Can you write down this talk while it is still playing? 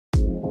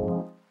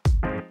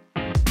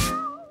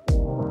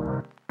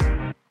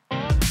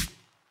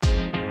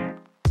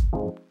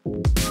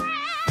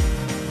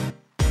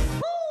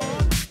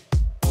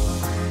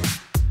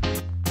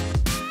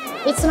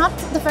It's not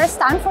the first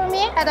time for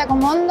me at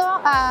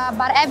Ecomondo,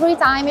 but every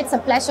time it's a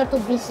pleasure to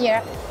be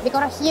here.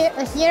 Because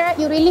here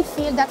you really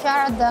feel that you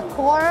are at the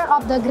core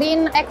of the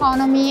green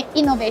economy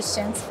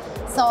innovations.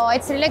 So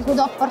it's really a good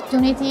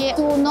opportunity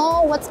to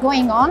know what's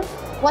going on,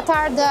 what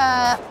are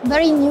the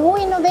very new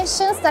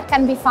innovations that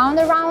can be found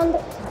around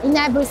in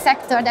every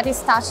sector that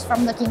is touched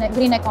from the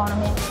green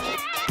economy.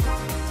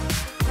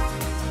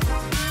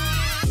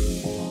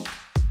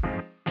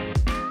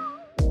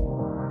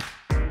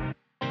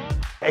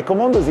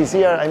 Ecomondo this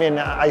year,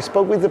 I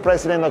spoke with the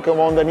president of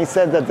Ecomondo and he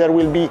said that there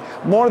will be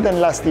more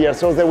than last year,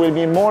 so there will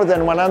be more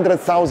than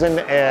 100,000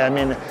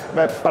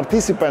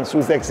 participants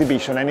with the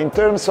exhibition. And in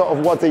terms of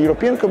what the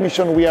European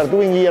Commission we are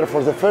doing here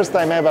for the first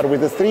time ever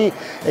with the 3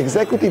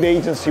 executive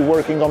agencies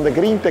working on the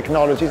green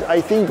technologies, I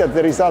think that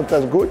the result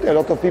is good. A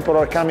lot of people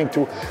are coming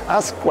to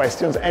ask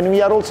questions, and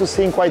we are also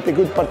seeing quite a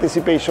good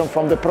participation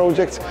from the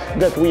projects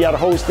that we are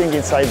hosting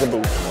inside the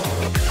booth.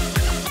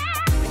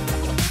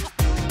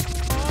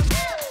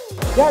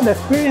 Yeah, the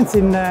experience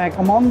in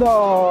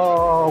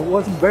Ecomondo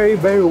was very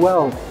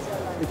well,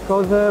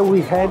 because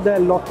we had a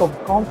lot of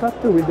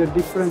contact with the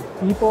different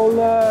people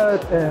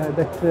that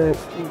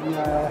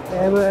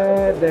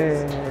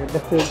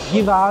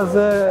give us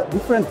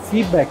different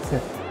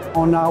feedbacks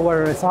on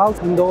our results,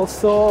 and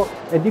also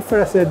a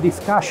different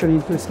discussion,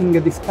 interesting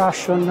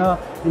discussion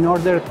in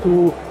order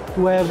to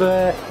have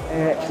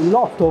a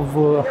lot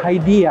of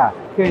idea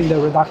in the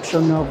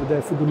reduction of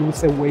the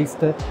food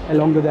waste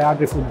along the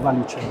agri-food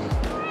value chain.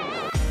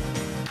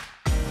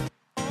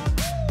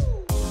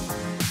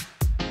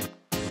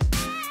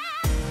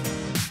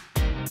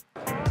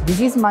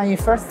 This is my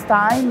first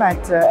time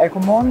at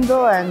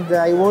Ecomondo, and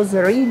I was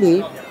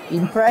really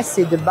impressed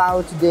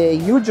about the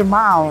huge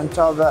amount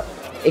of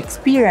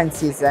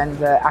experiences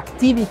and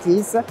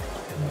activities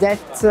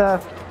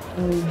that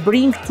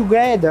bring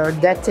together,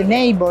 that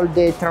enable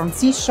the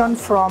transition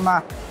from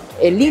a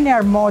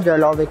linear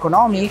model of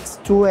economics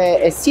to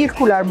a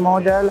circular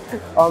model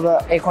of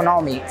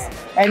economics.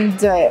 And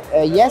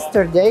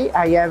yesterday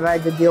I have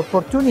had the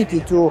opportunity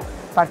to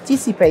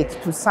participate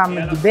to some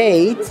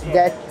debate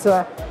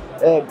that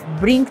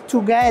bring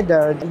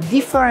together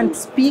different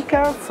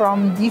speakers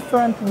from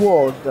different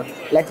worlds.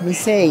 Let me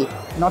say,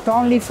 not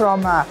only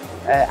from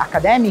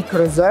academic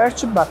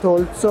research, but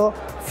also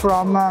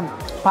from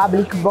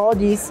public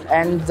bodies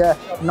and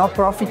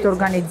non-profit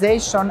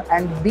organizations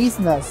and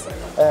business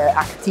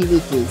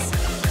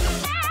activities.